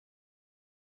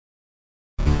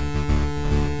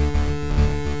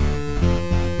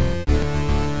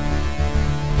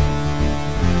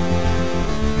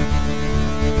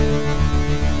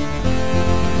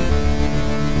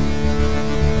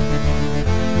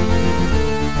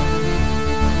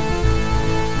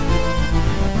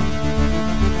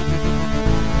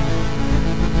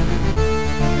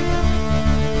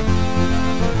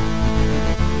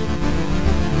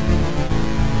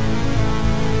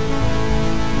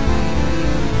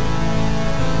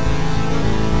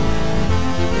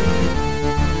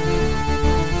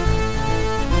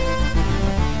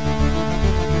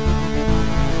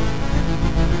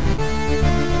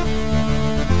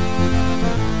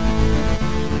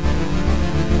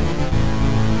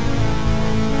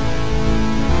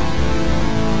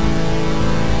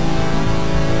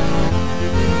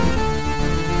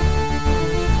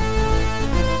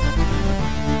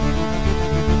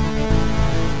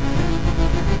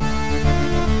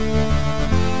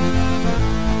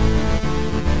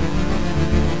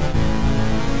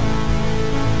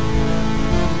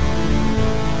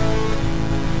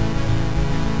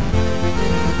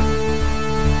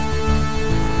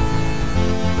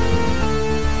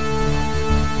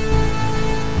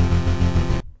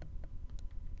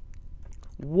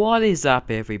What is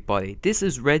up, everybody? This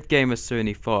is Redgamer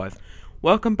 75.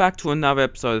 Welcome back to another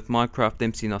episode of Minecraft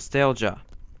Mcnostalgia.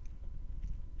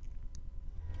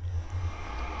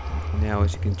 Now,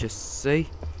 as you can just see,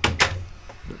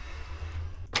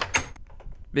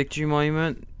 Victory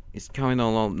Monument is coming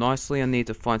along nicely. I need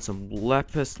to find some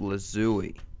lapis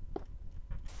lazuli.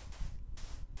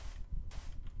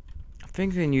 I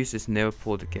think I can use this nether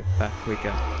portal to get back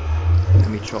quicker.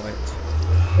 Let me try it.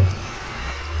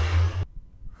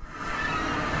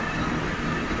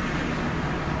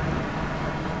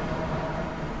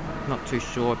 Not too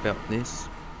sure about this.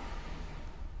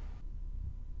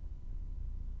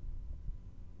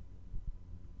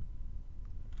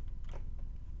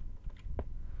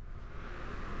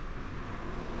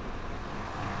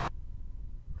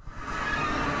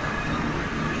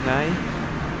 Okay.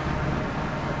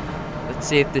 Let's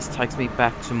see if this takes me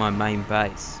back to my main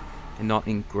base and not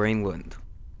in Greenland.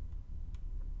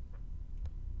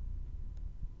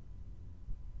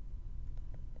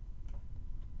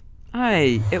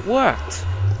 Hey, it worked!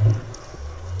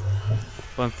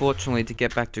 But unfortunately, to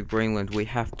get back to Greenland, we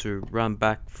have to run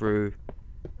back through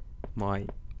my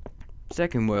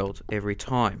second world every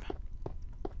time.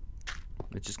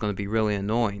 Which is going to be really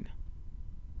annoying.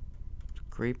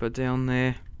 Creeper down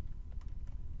there.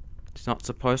 It's not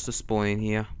supposed to spawn in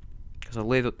here, because I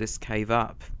lit this cave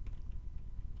up.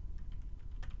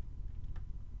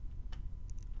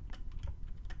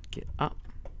 Get up.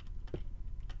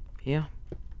 Here.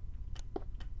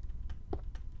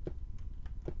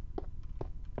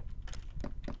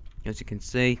 As you can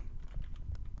see,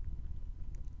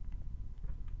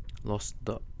 lost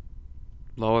the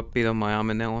lower bit of my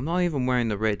armor now. I'm not even wearing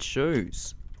the red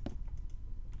shoes.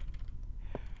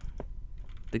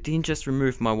 They didn't just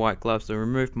remove my white gloves, they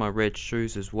removed my red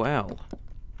shoes as well.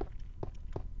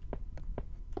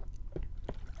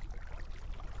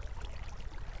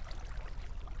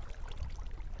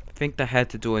 I think they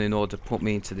had to do it in order to put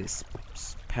me into this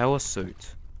power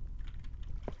suit.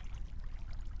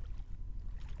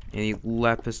 Any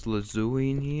lapis lazuli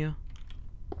in here?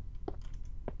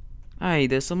 Hey,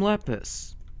 there's some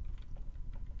lapis.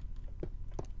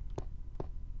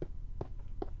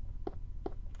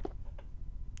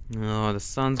 Oh, the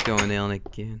sun's going down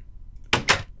again.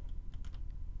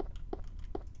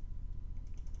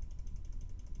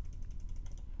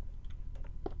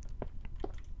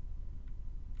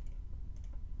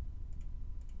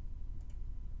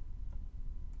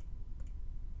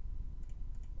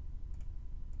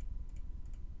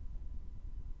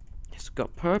 It's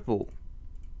got purple.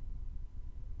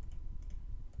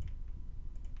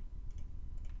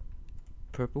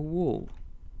 Purple wool.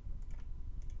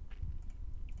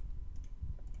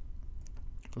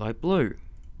 Light blue.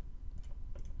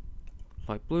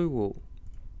 Light blue wool.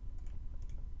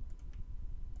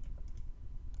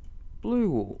 Blue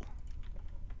wool.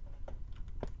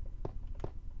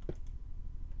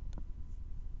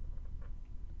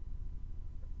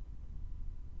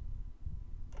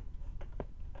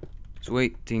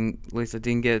 Sweet, at least I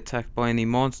didn't get attacked by any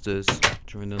monsters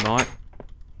during the night.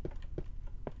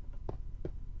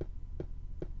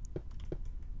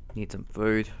 Need some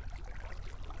food.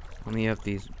 Only have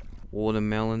these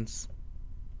watermelons.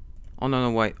 Oh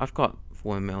no, wait, I've got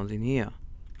watermelons in here.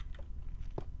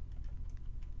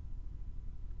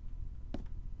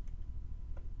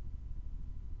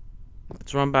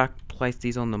 Let's run back, place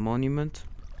these on the monument.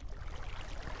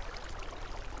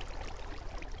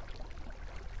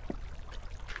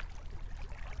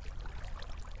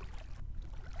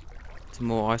 Some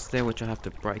more ice there, which I have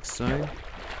to break soon.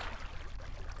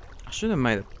 I should have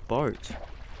made a boat.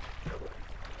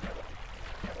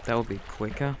 That would be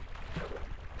quicker.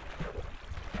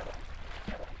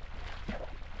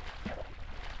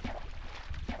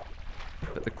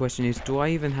 But the question is, do I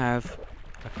even have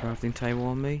a crafting table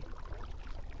on me?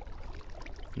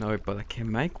 No, but I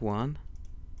can make one.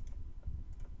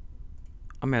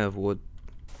 I'm out of wood.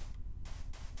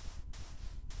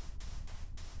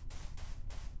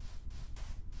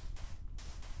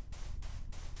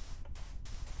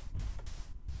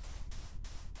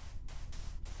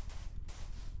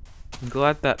 I'm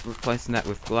glad that replacing that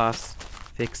with glass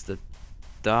fixed the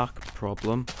dark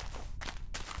problem.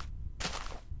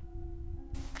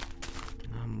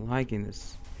 I'm lagging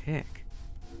as heck.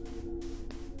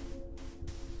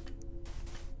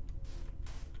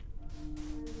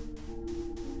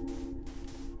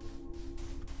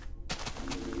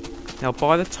 Now,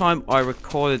 by the time I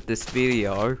recorded this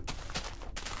video,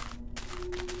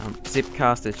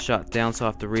 Zipcast had shut down, so I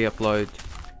have to re-upload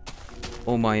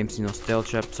all my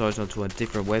Mcnostalgia episodes onto a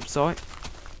different website.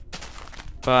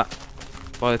 But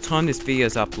by the time this video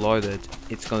is uploaded,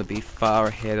 it's going to be far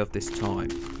ahead of this time.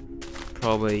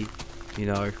 Probably, you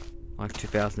know, like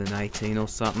 2018 or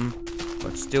something.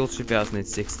 But still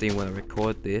 2016 when I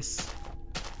record this.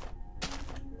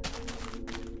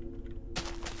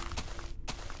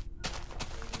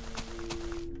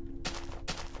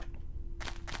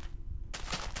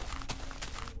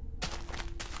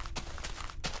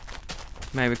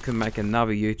 Maybe we could make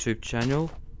another YouTube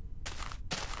channel.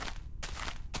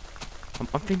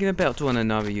 I'm thinking about doing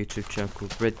another YouTube channel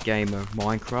called Redgamer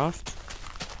Minecraft.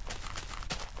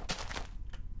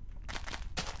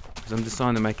 Because I'm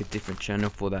deciding to make a different channel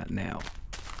for that now.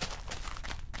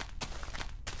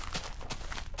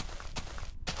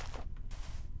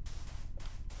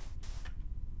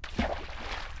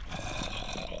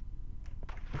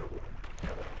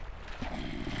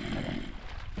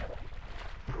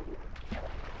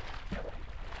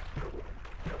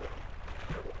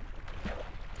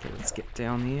 Let's get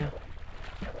down here.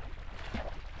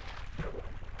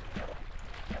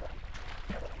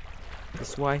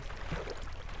 This way.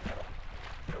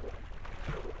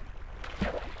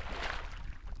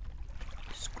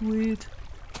 Squid.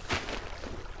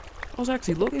 I was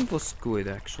actually looking for squid,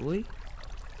 actually.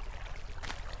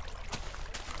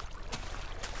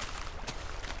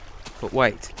 But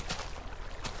wait.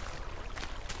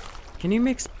 Can you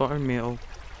mix buttermilk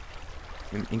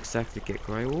and ink sac to get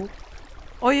grey wool?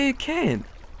 Oh yeah, you can.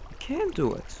 You can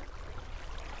do it.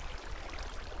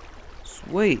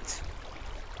 Sweet.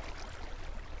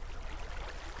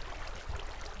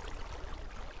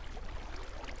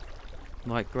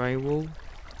 Light grey wool.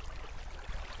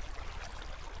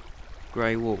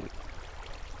 Grey wool.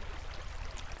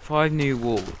 5 new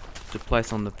wool to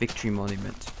place on the victory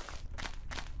monument.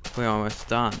 We're almost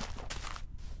done.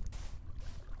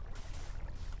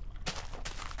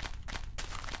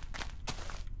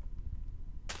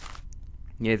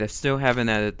 Yeah, they still haven't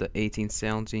added the 18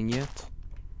 sounds in yet.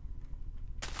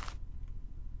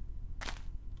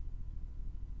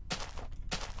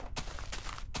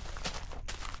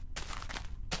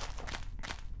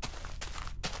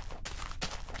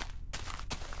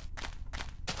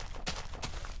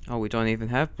 Oh, we don't even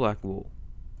have black wool.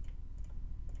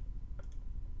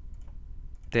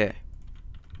 There.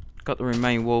 Got the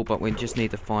remaining wool, but we just need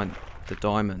to find the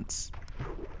diamonds.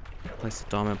 Place the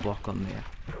diamond block on there.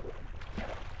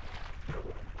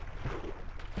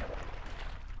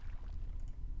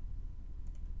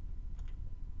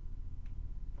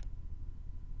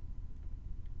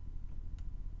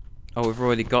 Oh, we've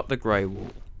already got the grey wool.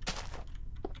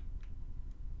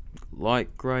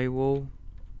 Light grey wool.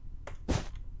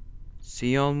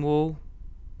 Cyan wool.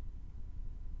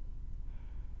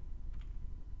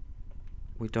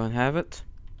 We don't have it.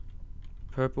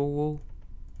 Purple wool.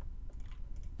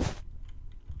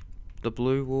 The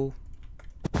blue wool.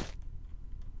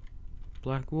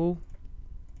 Black wool.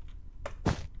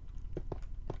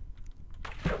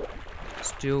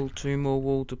 Still 2 more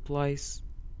wool to place.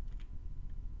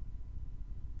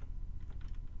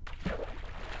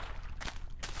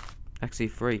 Actually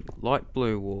 3. Light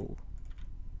blue wool.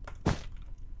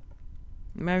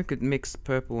 Maybe we could mix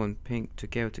purple and pink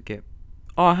together to get...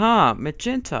 Aha!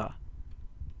 Magenta!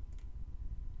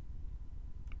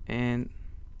 And...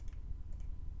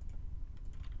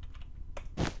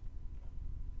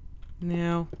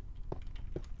 now...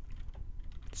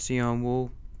 cyan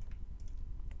wool.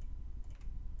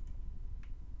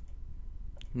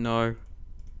 No.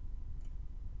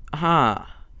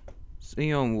 Aha!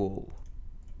 Cyan wool.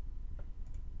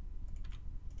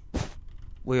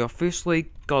 We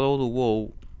officially got all the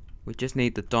wool. We just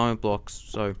need the diamond blocks,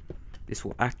 so this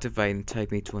will activate and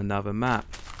take me to another map.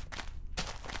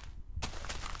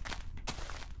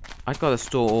 I gotta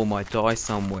store all my dye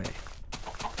somewhere.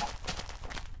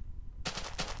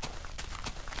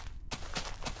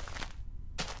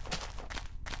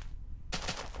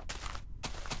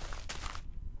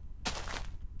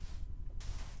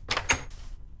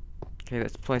 Okay,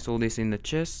 let's place all this in the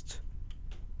chest.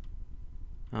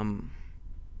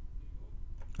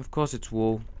 Of course it's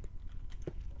wool.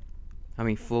 I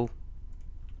mean full.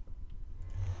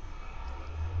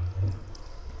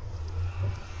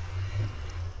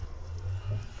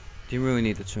 Do you really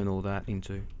need to turn all that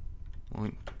into...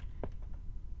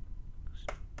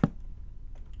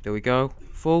 there we go.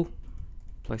 Full.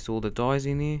 Place all the dyes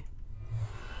in here.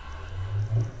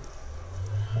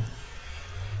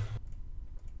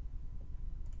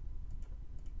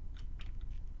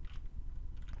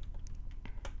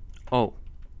 Oh.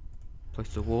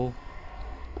 Place the wall.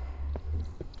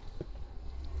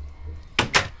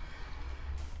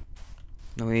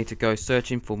 Now we need to go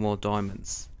searching for more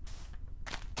diamonds.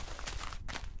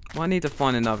 Might need to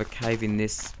find another cave in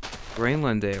this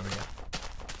Greenland area.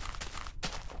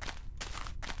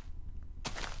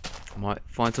 Might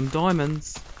find some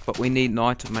diamonds, but we need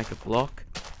night to make a block.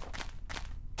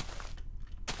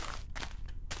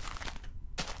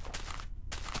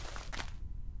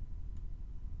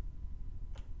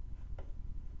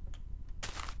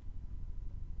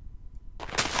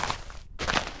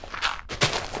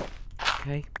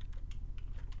 Okay.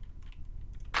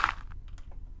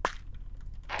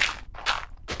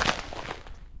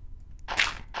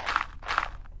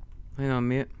 Hang on a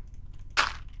minute.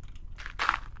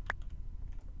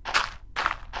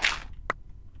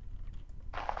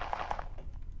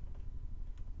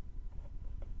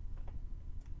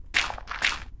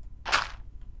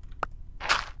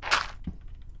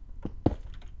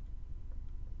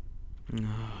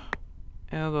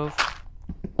 Out of.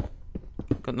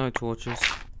 Got no torches.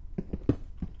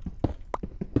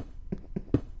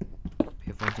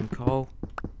 Here, find some coal.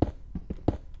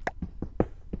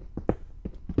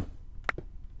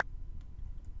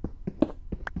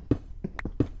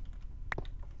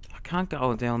 I can't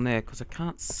go down there because I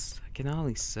can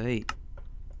only see.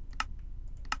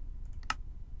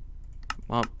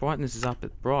 Well, brightness is up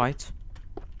at bright.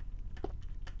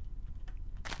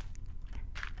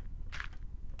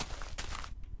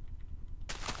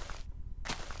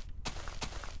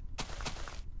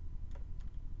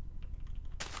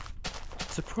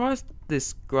 Surprised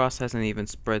this grass hasn't even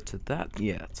spread to that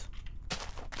yet.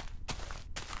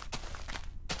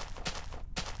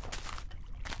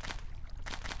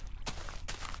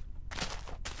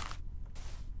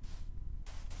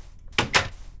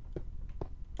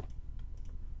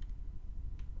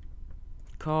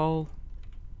 Coal.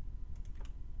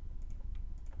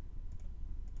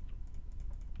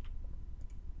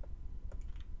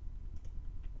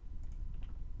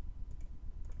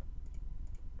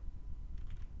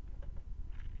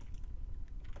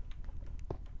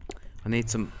 I need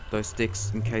those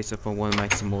sticks in case if I want to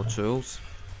make some more tools.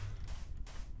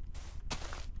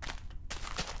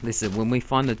 Listen, when we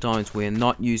find the diamonds, we are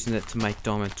not using it to make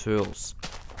diamond tools.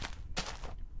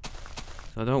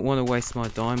 So I don't want to waste my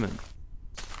diamond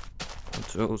on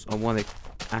tools. I want to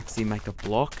actually make a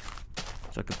block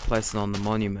so I can place it on the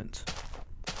monument.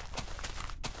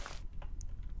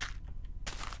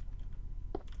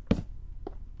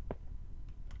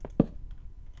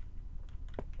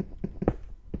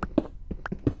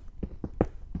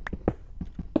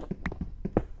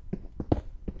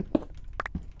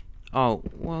 Oh,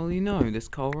 well, you know, there's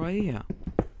coal right here.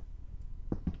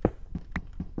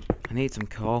 I need some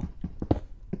coal.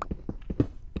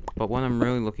 But what I'm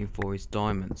really looking for is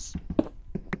diamonds.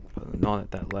 But not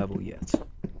at that level yet.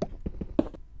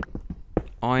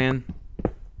 Iron.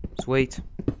 Sweet.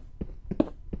 I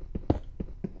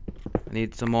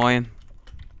need some iron.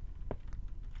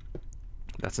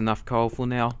 That's enough coal for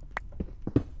now.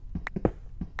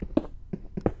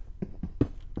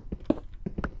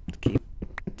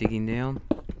 Digging down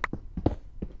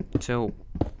until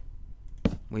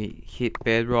we hit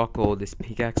bedrock or this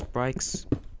pickaxe breaks.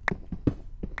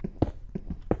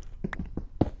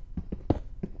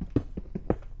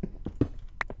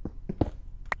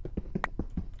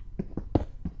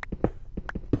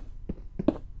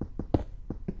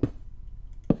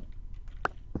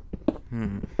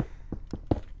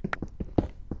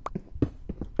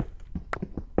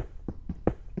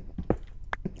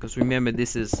 Because remember,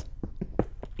 this is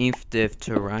inf-dev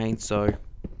terrain, so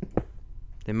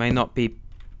there may not be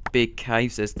big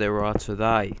caves as there are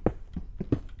today.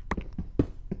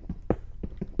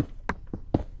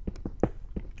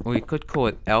 Or you could call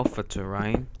it alpha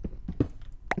terrain,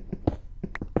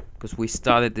 because we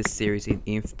started this series in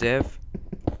inf-dev.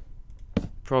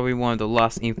 Probably one of the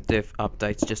last inf-dev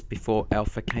updates just before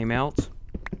alpha came out.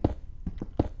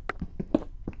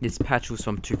 This patch was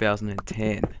from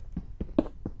 2010.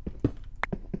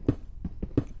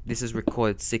 This is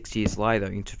recorded 6 years later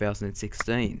in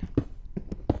 2016.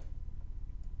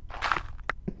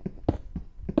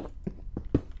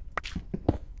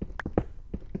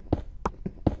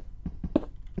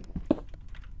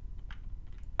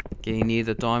 Getting near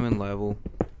the diamond level.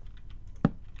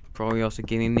 Probably also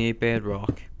getting near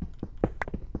bedrock.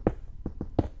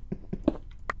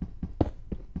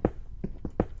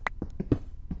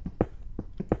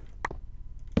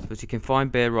 Because you can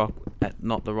find bedrock at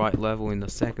not the right level in the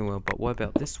second world, but what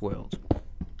about this world?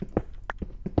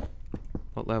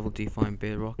 What level do you find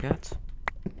bedrock at?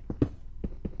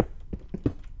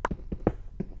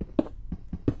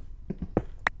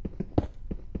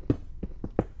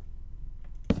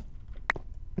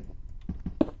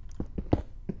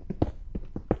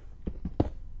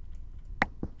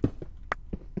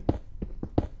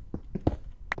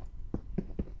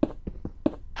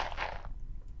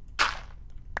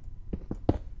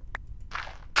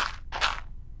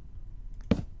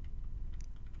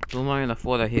 For a moment I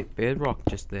thought I hit bedrock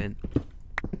just then.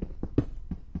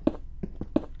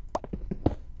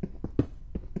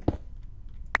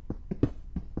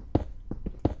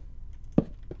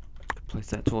 Place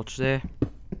that torch there.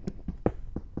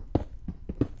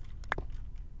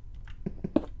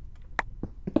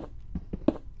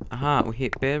 Aha, we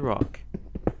hit bedrock.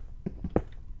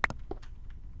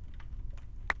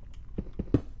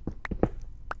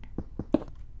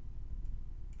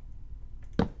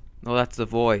 Oh, that's the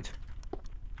void.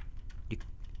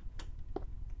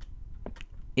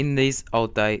 In these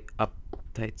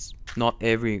updates, not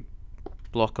every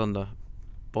block on the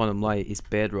bottom layer is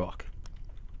bedrock.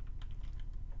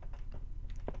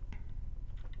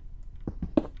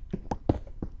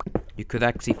 You could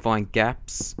actually find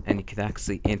gaps and you could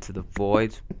actually enter the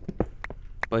void.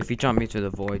 But if you jump into the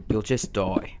void, you'll just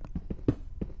die.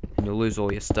 And you'll lose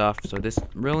all your stuff, so there's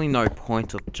really no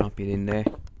point of jumping in there.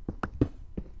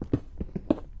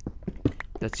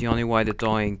 That's the only way to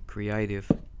die in creative.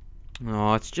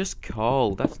 Oh, it's just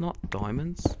coal. That's not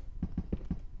diamonds.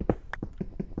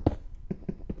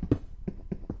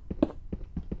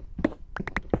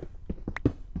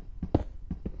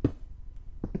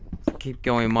 If I keep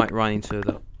going, I might run into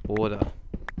the border.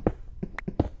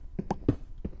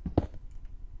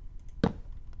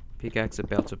 Pickaxe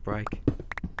about to break.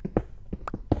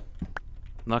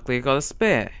 Luckily I got a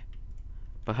spare.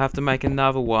 But I have to make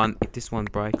another one if this one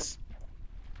breaks.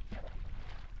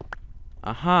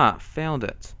 Aha, found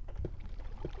it.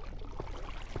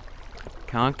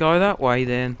 Can't go that way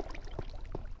then.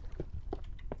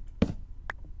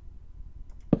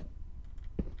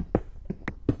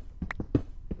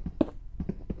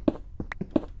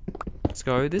 Let's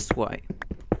go this way.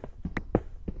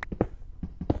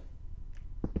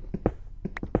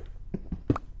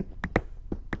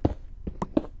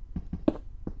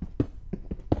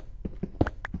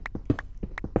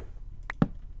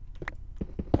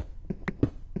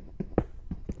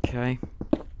 Okay.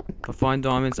 If I find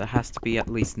diamonds, it has to be at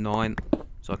least 9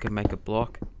 so I can make a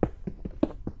block.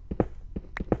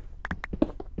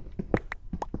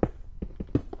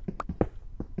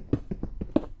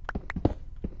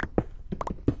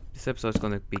 This episode's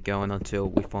going to be going until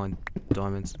we find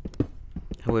diamonds.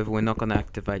 However, we're not going to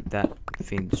activate that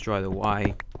thing straight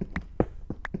away.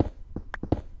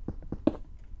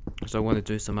 So I want to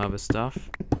do some other stuff.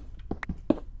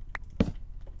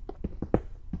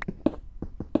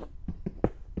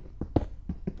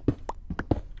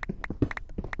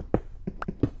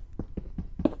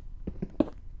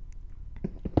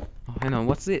 Oh, hang on,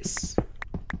 what's this?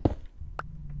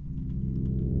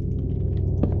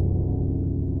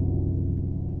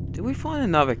 Did we find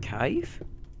another cave?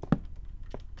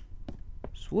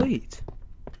 Sweet.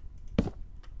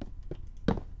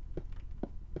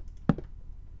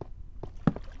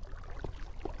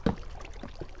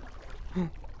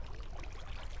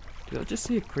 Did I just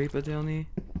see a creeper down here?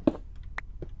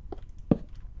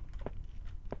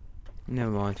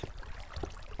 Never mind.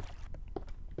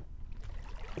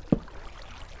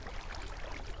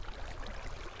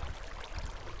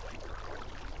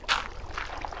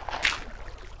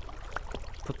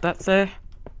 Put that there.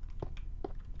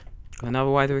 Got another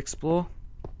way to explore.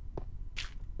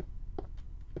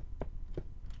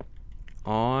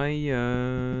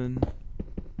 Iron.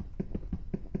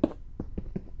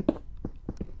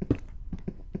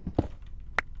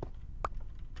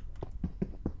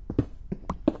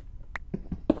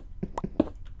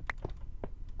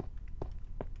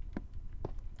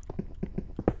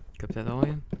 Grab that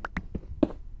iron.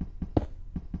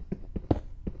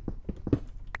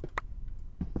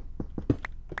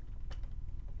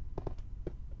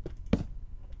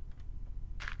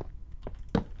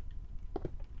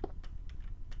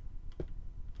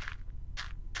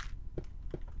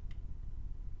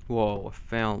 Whoa, I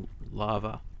found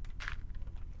lava.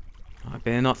 I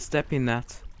better not step in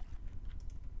that.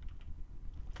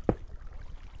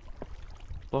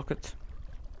 Block it.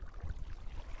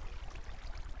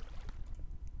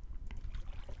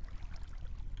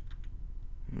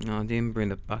 No, I didn't bring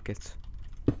the bucket.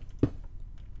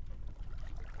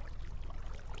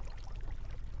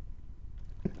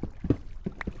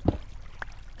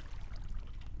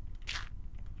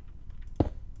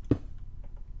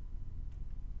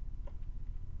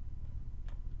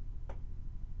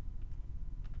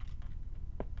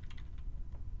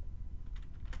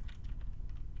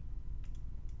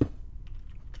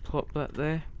 Plop that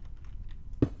there.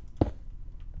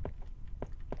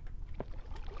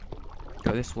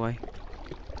 Go this way.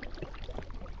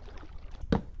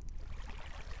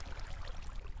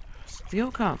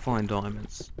 Still can't find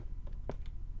diamonds.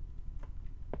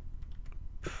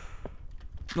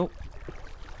 Nope.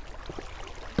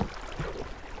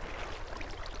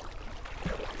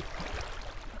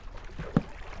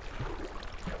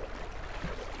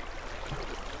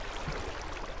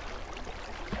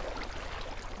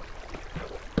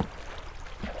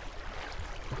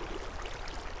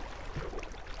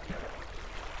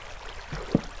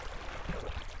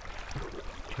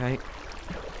 Okay.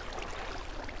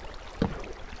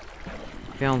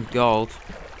 Found gold.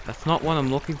 That's not what I'm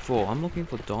looking for. I'm looking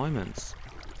for diamonds.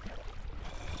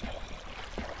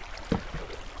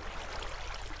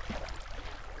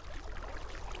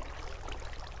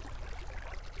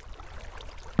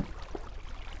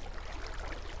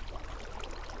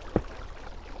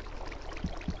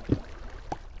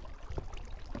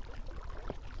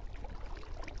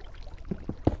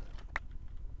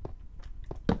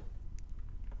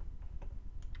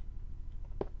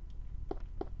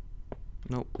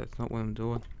 Nope, that's not what I'm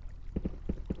doing.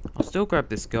 I'll still grab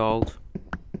this gold.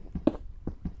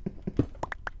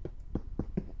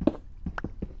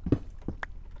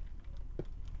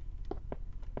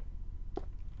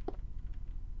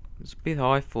 It's a bit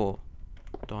high for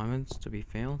diamonds to be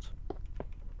found.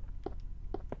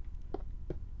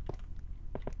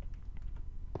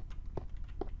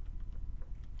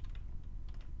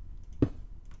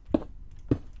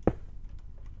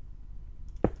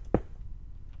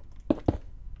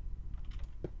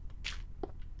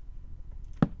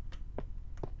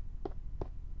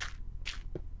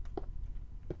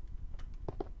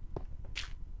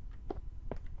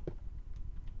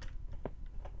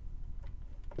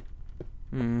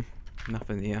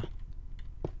 Nothing here.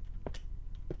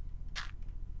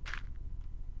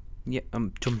 Yeah,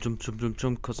 jump,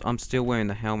 because I'm still wearing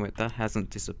the helmet. That hasn't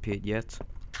disappeared yet.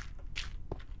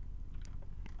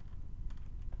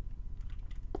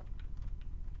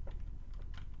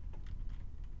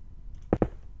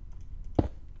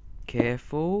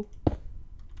 Careful.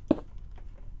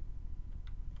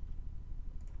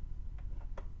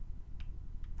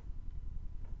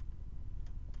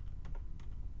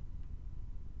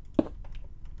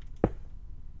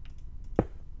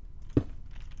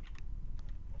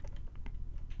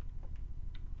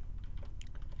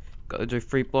 Gotta do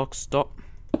 3 blocks. Stop.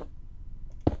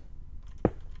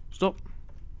 Stop.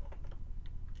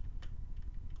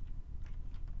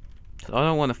 So I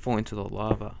don't want to fall into the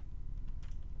lava.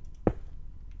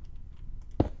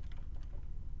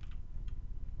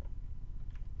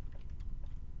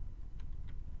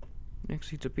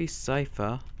 Actually, to be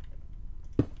safer,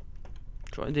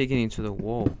 try digging into the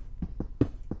wall.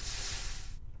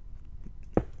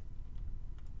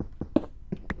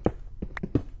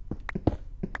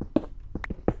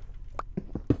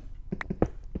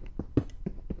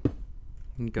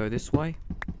 And go this way.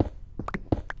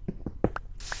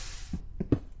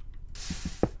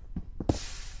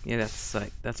 Yeah, that's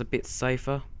safe. That's a bit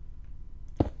safer.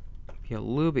 Yeah, a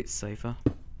little bit safer,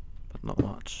 but not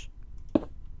much.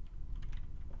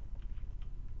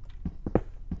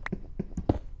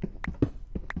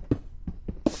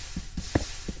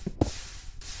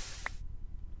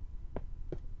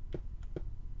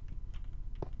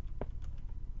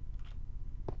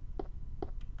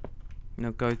 Now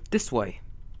go this way.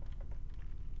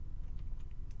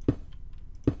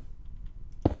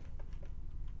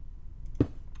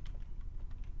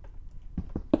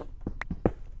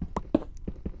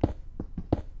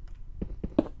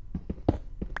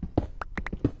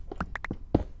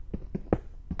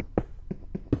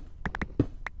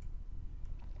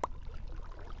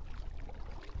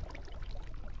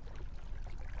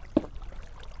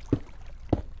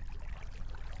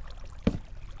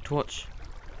 Torch.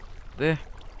 There.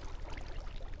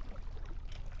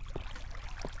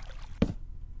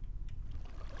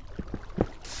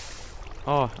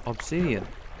 Oh, obsidian.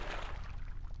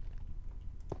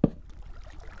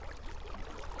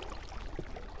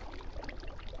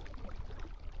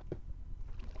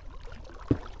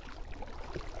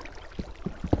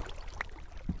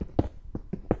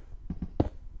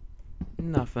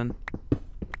 Nothing.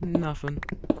 Nothing.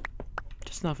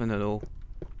 Just nothing at all.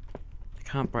 I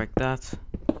can't break that.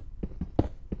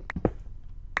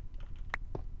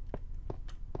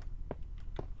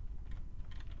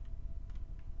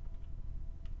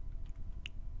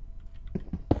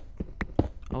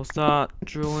 I'll start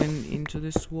drilling into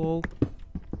this wall.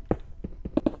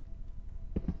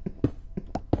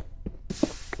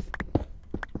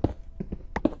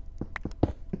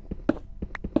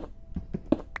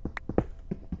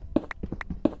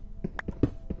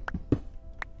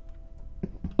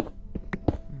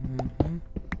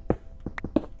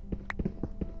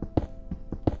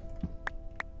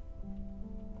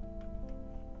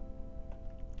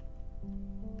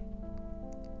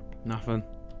 Nothing.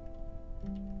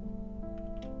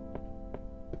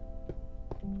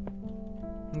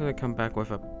 I'm gonna come back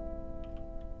with a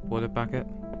water bucket.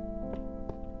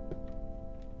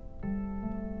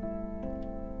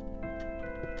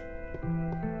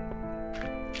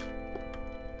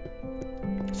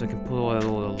 So I can pull out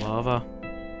all the lava.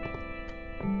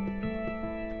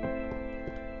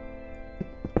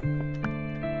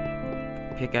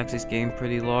 pickaxe is getting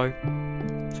pretty low,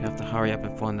 so you have to hurry up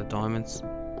and find the diamonds.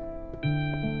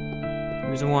 The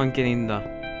reason why I'm getting the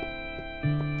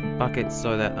bucket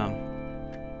so that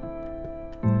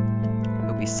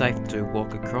it'll be safe to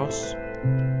walk across,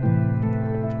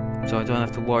 so I don't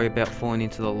have to worry about falling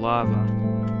into the lava.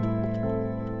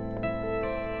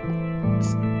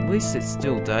 At least it's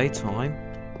still daytime.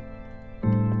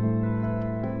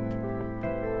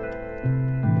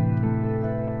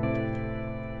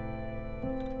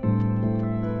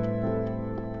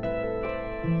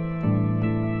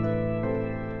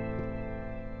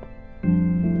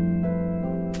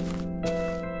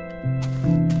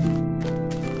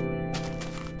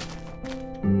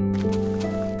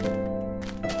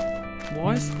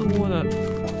 Why is the water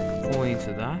falling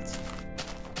into that?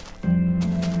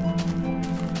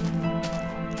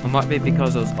 It might be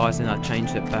because it was ice and I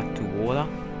changed it back to water.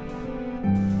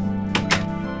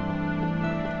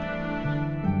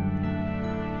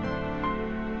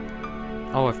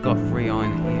 Oh, I've got 3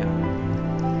 iron here.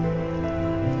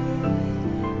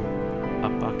 A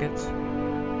bucket.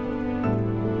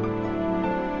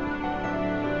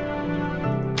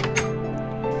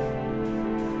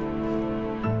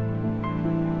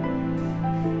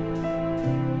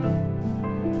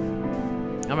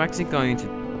 I'm actually going to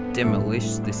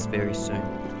demolish this very soon,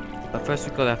 but first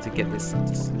we've got to have to get this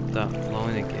to start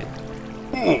flowing again.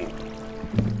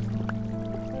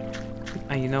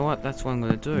 And you know what? That's what I'm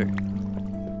going to do.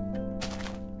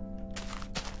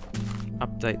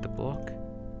 Update the block.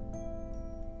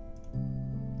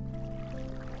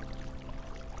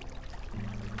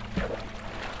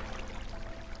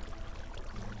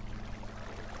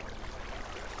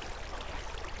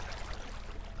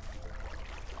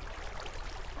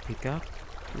 Pick up.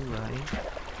 Hooray.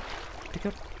 Pick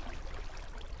up.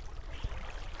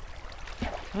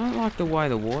 I don't like the way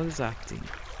the water's acting.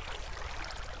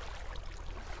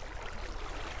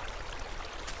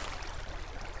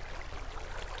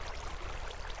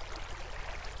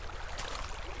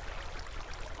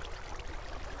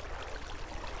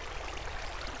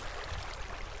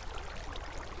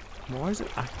 Why is it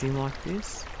acting like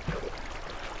this?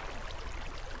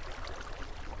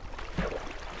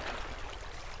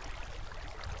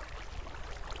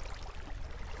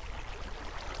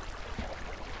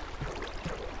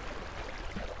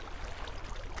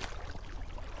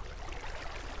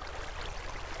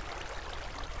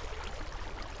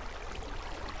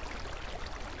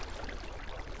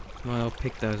 Well, I'll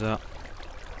pick those up.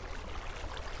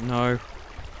 No.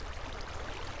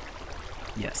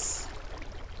 Yes.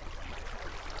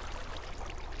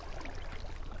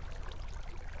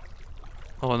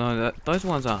 Oh no, those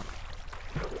ones aren't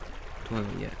doing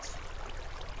it yet.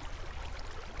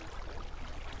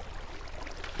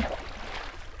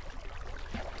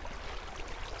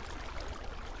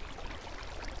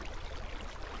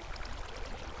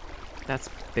 That's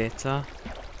better.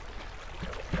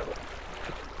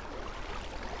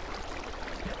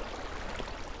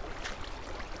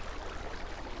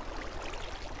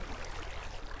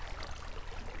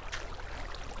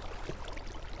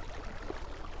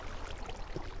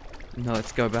 Now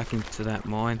let's go back into that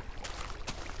mine.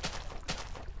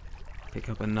 Pick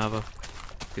up another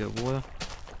bit of water.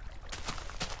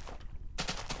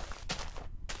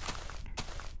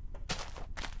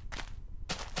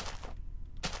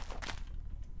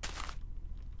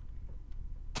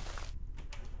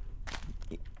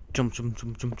 Jump, jump,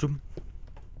 jump, jump, jump.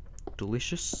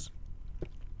 Delicious.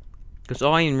 Because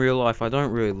in real life, I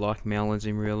don't really like melons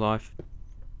in real life.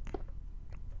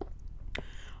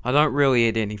 I don't really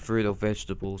eat any fruit or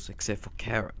vegetables except for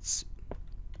carrots.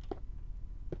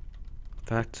 In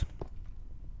fact,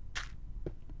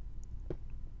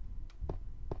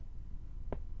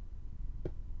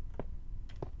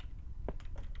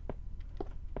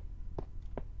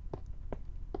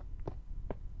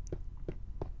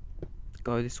 let's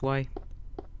go this way.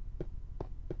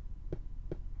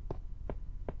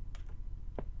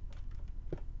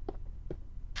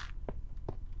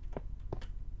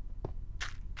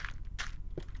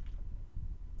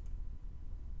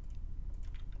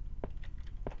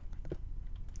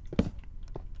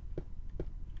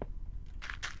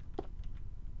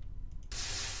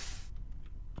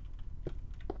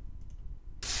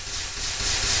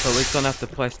 But we're gonna have to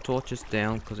place torches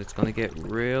down because it's gonna get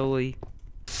really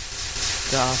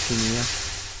dark in here.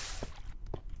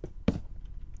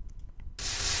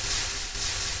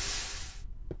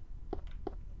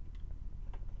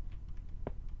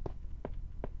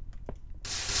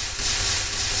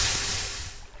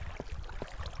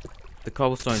 The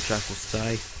cobblestone track will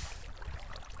stay,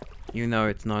 even though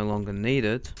it's no longer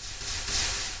needed.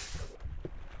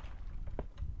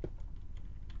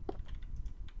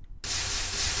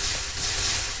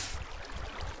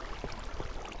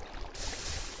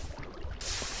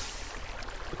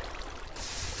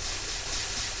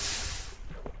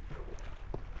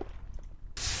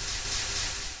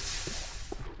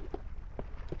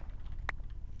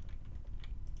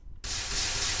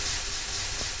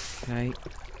 Okay.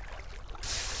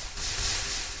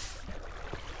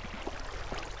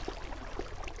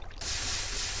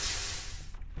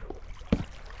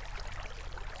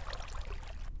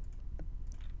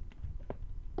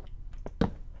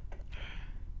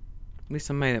 At least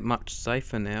I made it much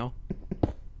safer now.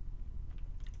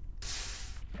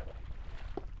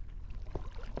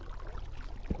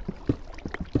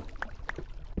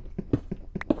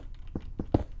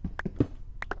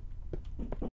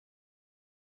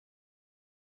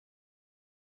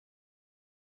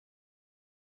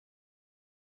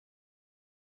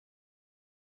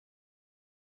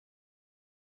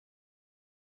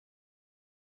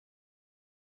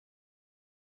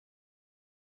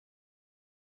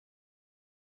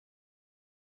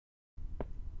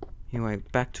 Anyway,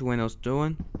 back to when I was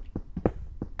doing.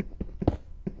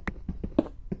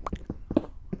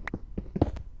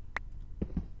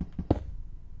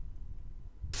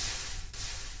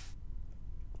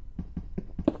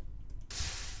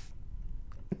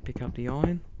 Pick up the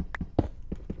iron.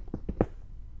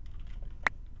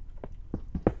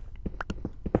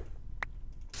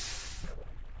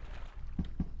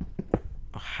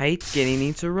 I hate getting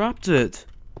interrupted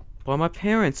by my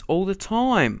parents all the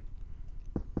time.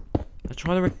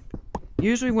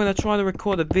 Usually when I try to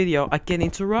record a video, I get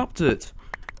interrupted.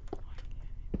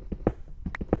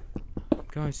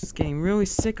 Guys, just getting really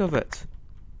sick of it.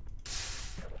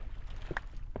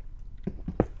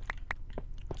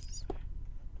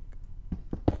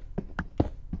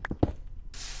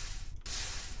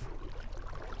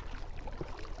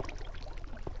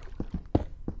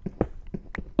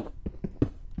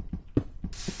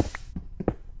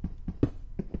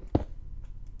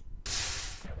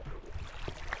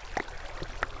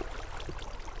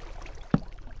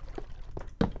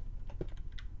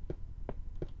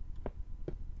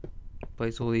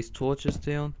 Place all these torches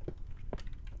down.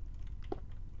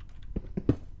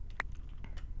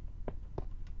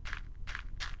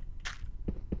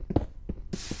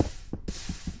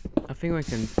 I think we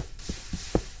can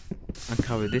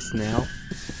uncover this now.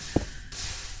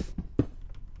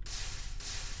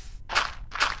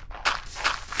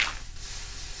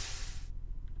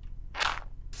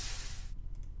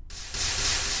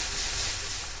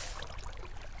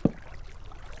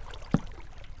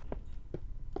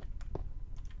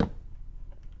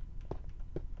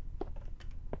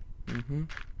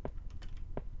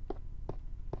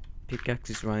 Pickaxe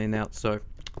is running out, so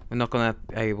we're not gonna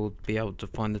be able to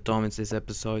find the diamonds this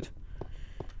episode.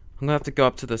 I'm gonna have to go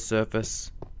up to the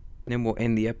surface, and then we'll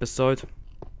end the episode.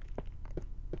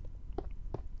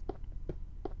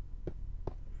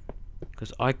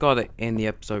 Because I gotta end the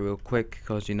episode real quick,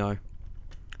 because you know,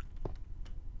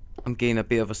 I'm getting a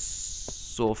bit of a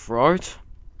sore throat.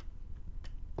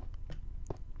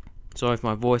 Sorry if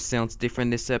my voice sounds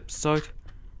different this episode,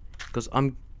 because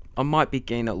I might be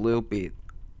getting a little bit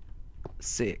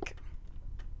sick.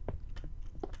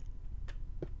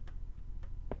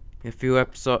 In a few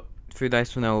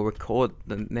days from now, I'll record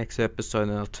the next episode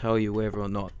and I'll tell you whether or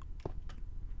not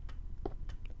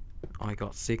I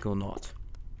got sick or not.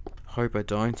 Hope I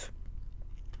don't,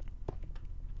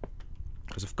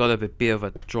 because I've got a bit of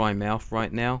a dry mouth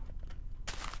right now.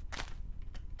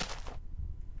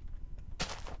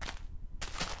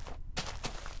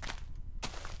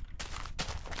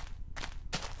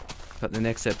 But the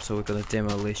next episode we're gonna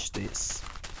demolish this.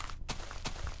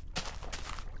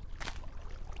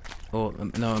 Oh,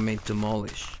 no, I mean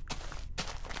demolish.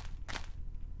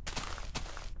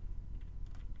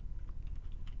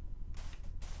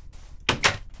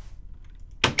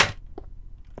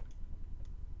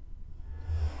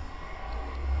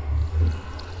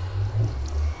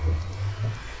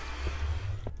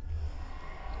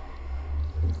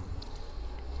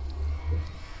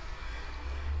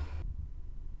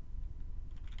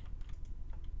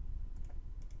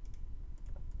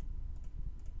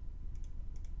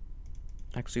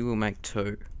 Actually, we'll make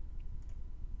 2.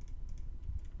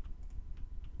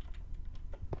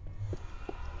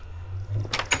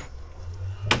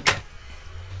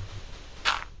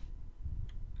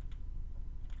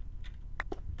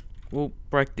 We'll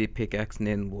break the pickaxe and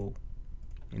then we'll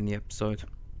end the episode.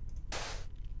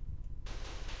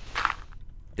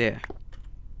 There.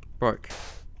 Broke.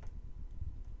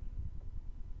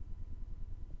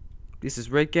 This is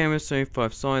Redgamer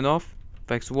 75 sign off.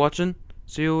 Thanks for watching.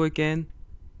 See you again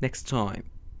next time.